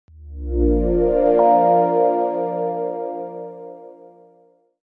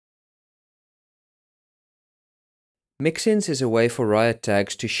Mixins is a way for Riot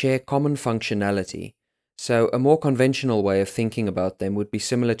tags to share common functionality, so a more conventional way of thinking about them would be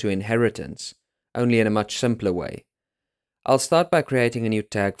similar to inheritance, only in a much simpler way. I'll start by creating a new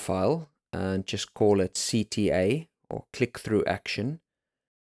tag file and just call it CTA or click-through action.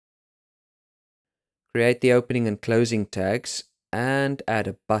 Create the opening and closing tags and add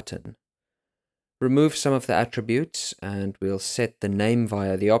a button. Remove some of the attributes and we'll set the name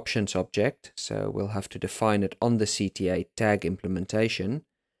via the options object, so we'll have to define it on the CTA tag implementation,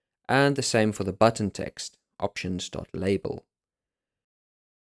 and the same for the button text, options.label.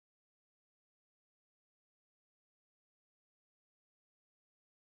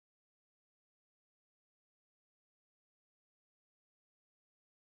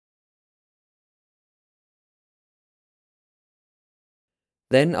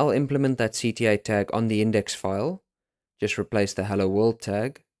 Then I'll implement that CTA tag on the index file. Just replace the hello world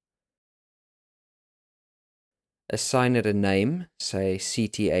tag. Assign it a name, say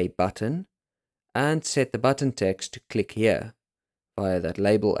CTA button, and set the button text to click here via that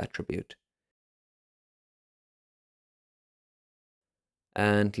label attribute.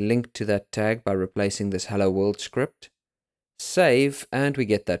 And link to that tag by replacing this hello world script. Save, and we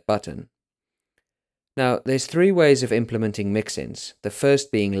get that button. Now, there's three ways of implementing mixins, the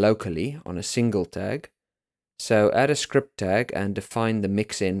first being locally on a single tag. So add a script tag and define the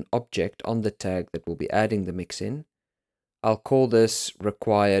mixin object on the tag that will be adding the mixin. I'll call this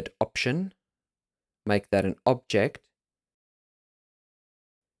required option, make that an object,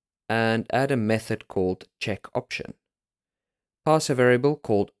 and add a method called check option. Pass a variable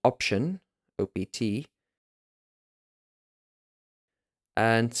called option, opt,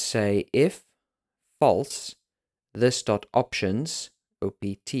 and say if false, this.options,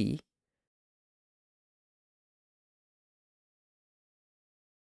 opt,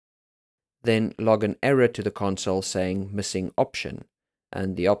 then log an error to the console saying missing option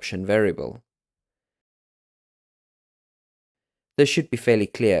and the option variable. This should be fairly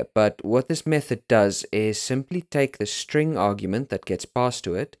clear, but what this method does is simply take the string argument that gets passed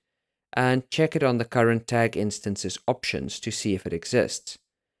to it and check it on the current tag instance's options to see if it exists.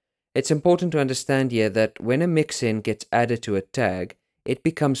 It's important to understand here that when a mixin gets added to a tag, it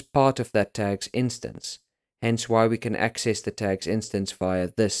becomes part of that tag's instance, hence why we can access the tag's instance via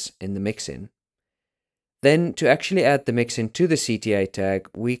this in the mixin. Then, to actually add the mixin to the CTA tag,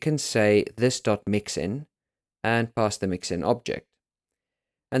 we can say this.mixin and pass the mixin object.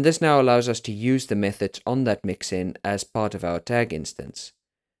 And this now allows us to use the methods on that mixin as part of our tag instance.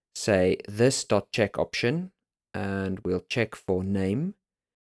 Say this.checkOption, and we'll check for name.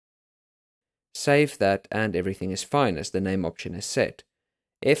 Save that and everything is fine as the name option is set.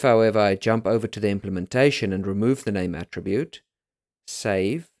 If, however, I jump over to the implementation and remove the name attribute,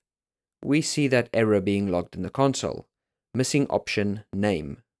 save, we see that error being logged in the console, missing option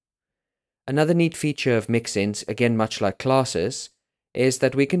name. Another neat feature of mixins, again much like classes, is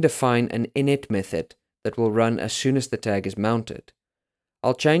that we can define an init method that will run as soon as the tag is mounted.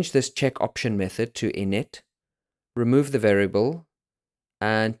 I'll change this check option method to init, remove the variable,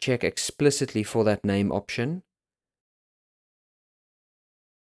 and check explicitly for that name option.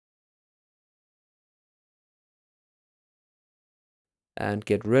 And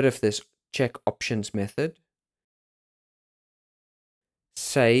get rid of this check options method.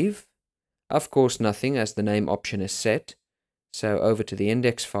 Save. Of course nothing as the name option is set. So over to the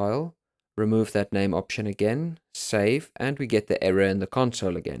index file, remove that name option again, save, and we get the error in the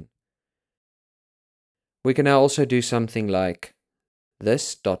console again. We can now also do something like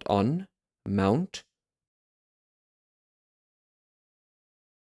this.on mount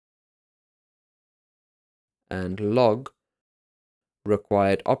and log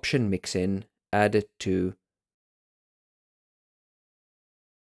required option mixin added to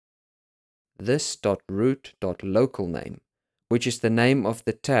this.root.localName, which is the name of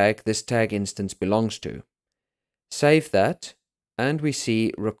the tag this tag instance belongs to. Save that, and we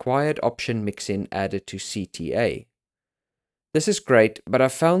see required option mixin added to CTA. This is great, but I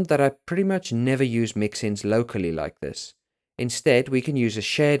found that I pretty much never use mixins locally like this. Instead, we can use a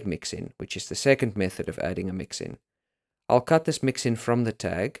shared mixin, which is the second method of adding a mixin. I'll cut this mixin from the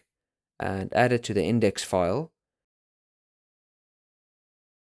tag and add it to the index file.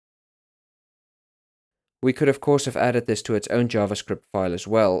 We could of course have added this to its own JavaScript file as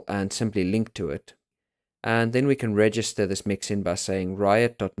well and simply link to it. And then we can register this mixin by saying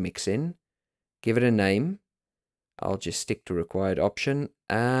riot.mixin, give it a name. I'll just stick to required option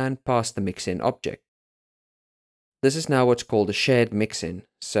and pass the mixin object. This is now what's called a shared mixin,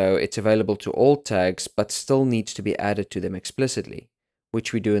 so it's available to all tags but still needs to be added to them explicitly,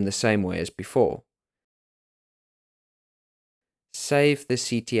 which we do in the same way as before. save the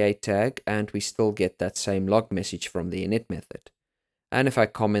CTA tag, and we still get that same log message from the init method. And if I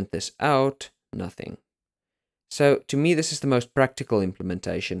comment this out, nothing. So to me, this is the most practical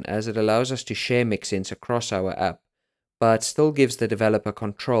implementation, as it allows us to share Mixins across our app, but still gives the developer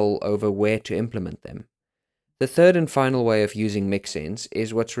control over where to implement them. The third and final way of using Mixins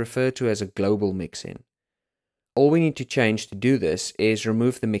is what's referred to as a global Mixin. All we need to change to do this is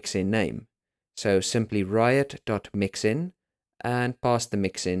remove the Mixin name. So simply riot.mixin and pass the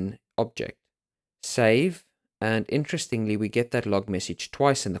Mixin object. Save, and interestingly, we get that log message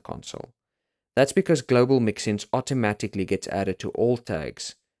twice in the console. That's because global Mixins automatically gets added to all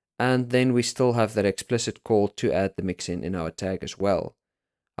tags, and then we still have that explicit call to add the Mixin in our tag as well.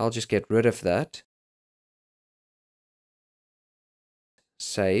 I'll just get rid of that.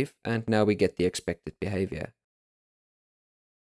 Save, and now we get the expected behavior.